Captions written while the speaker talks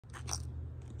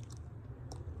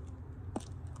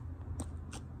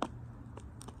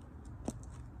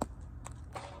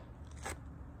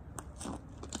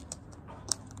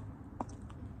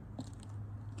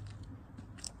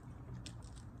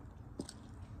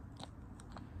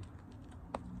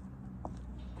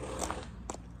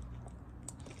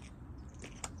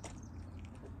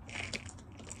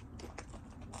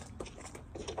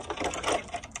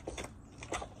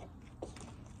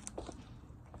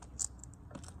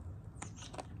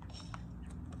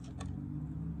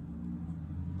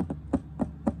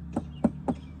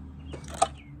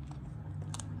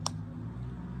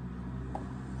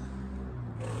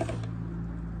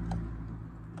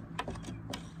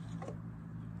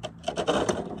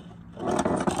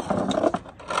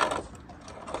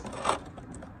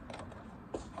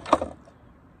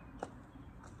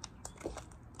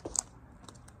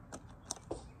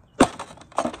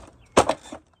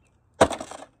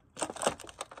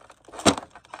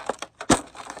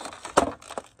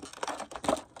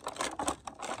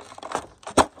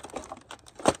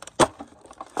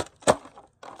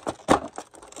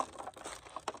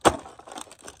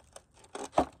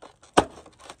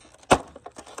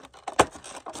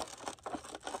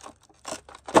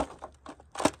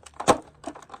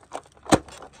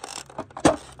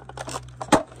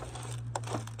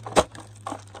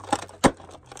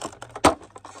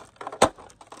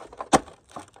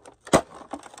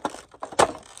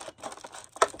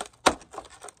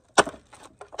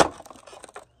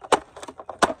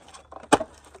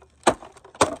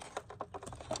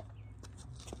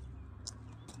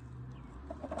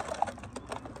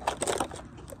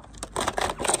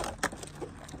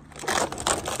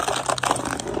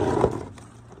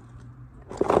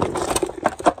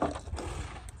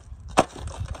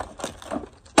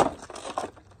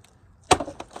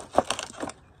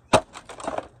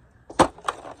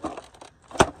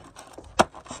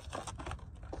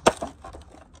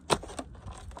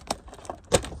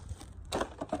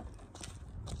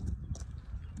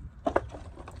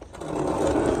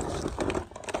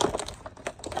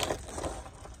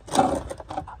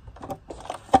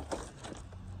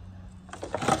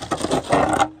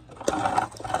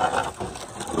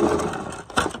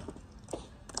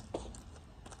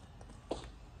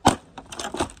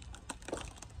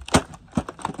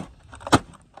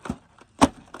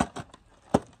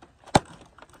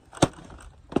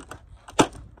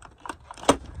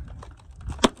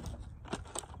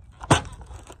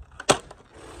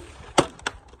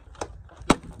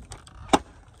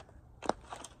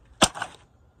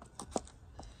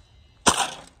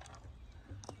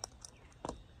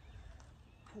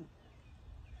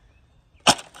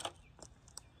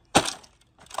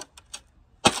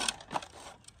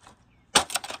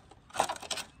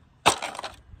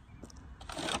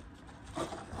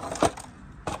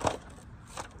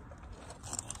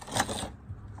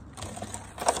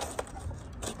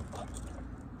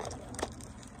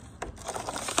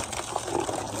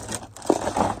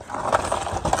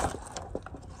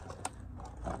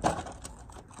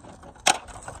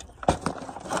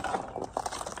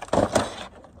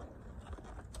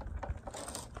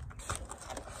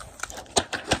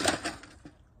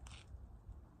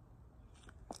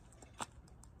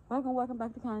welcome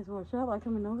back to County's World. Share, like,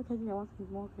 comment, notification. I want to see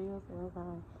more videos as I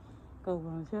go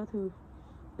on. Share to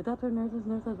the doctor, nurses,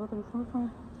 working in the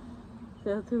front.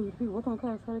 Share to the people working on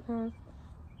cars, credit cards.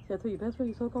 Share to your best friend,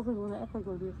 your soul cover, and the effort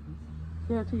go business.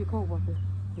 Share to your co-workers.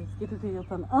 Just get this video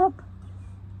thumb up.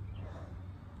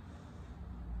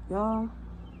 Y'all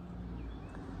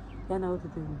know what to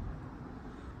do.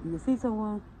 When you see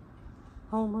someone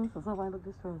homeless or somebody look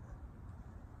distressed,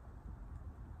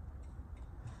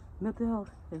 mental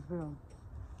health is real.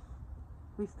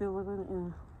 We still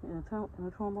living in a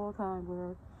turmoil time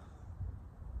where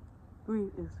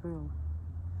grief is real,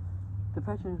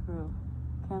 depression is real,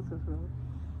 cancer is real,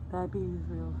 diabetes is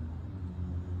real,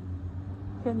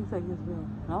 kidney failure is real,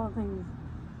 and all the things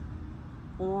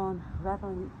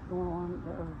rapidly going on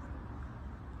the earth.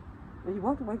 If you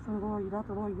walk away from the Lord, you're not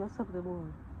the Lord, you got something the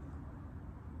Lord.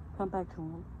 Come back to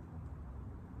Him.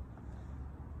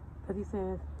 Because He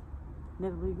said,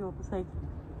 never leave you or forsake you.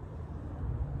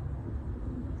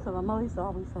 So my mother used to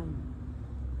always say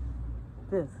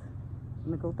this.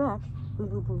 I'm going to go back. Boo,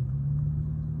 boo, boo.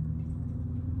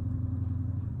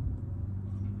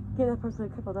 Get that person a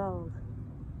couple dollars.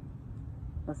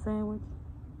 A sandwich,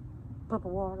 a cup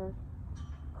of water,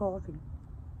 coffee.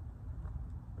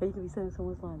 But you can be saving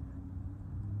someone's life.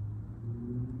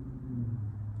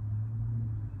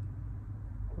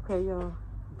 Okay, y'all.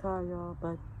 I'm tired, y'all,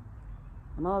 but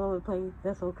I'm all over the place.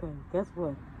 That's okay. Guess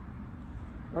what?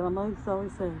 Like my mother used to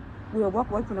always say, we'll walk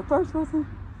away from the first person,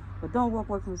 but don't walk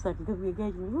away from the second, because we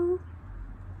engage in love.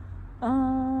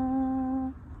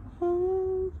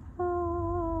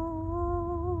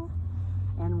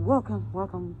 And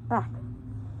welcome back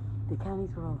to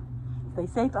County's Road. Stay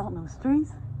safe out in the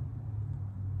streets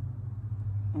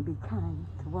and be kind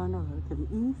to one another, to the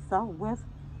east, south, west,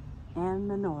 and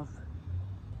the north.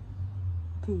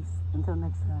 Peace. Until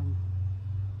next time.